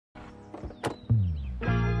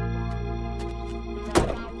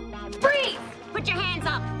Put your hands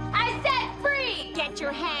up. I said freeze! Get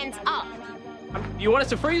your hands up. You want us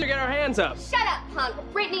to freeze or get our hands up? Shut up, punk.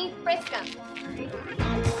 Brittany, frisk him.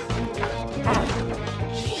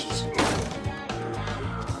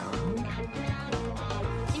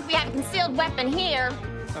 Think we have a concealed weapon here.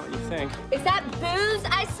 That's not what you think. Is that booze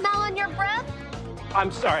I smell on your breath? I'm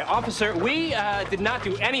sorry, officer. We did not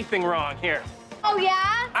do anything wrong here. Oh,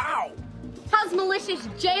 yeah? Ow! How's malicious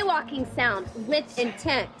jaywalking sound with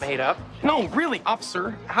intent? Made up. No, really,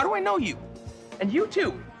 officer. How do I know you? And you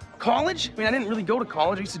too. College? I mean, I didn't really go to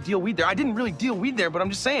college. I used to deal weed there. I didn't really deal weed there, but I'm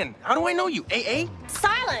just saying. How do I know you? AA?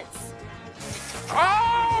 Silence.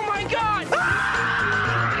 Oh my God!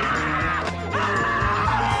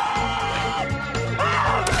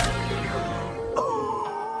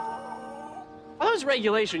 Are those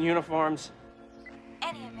regulation uniforms?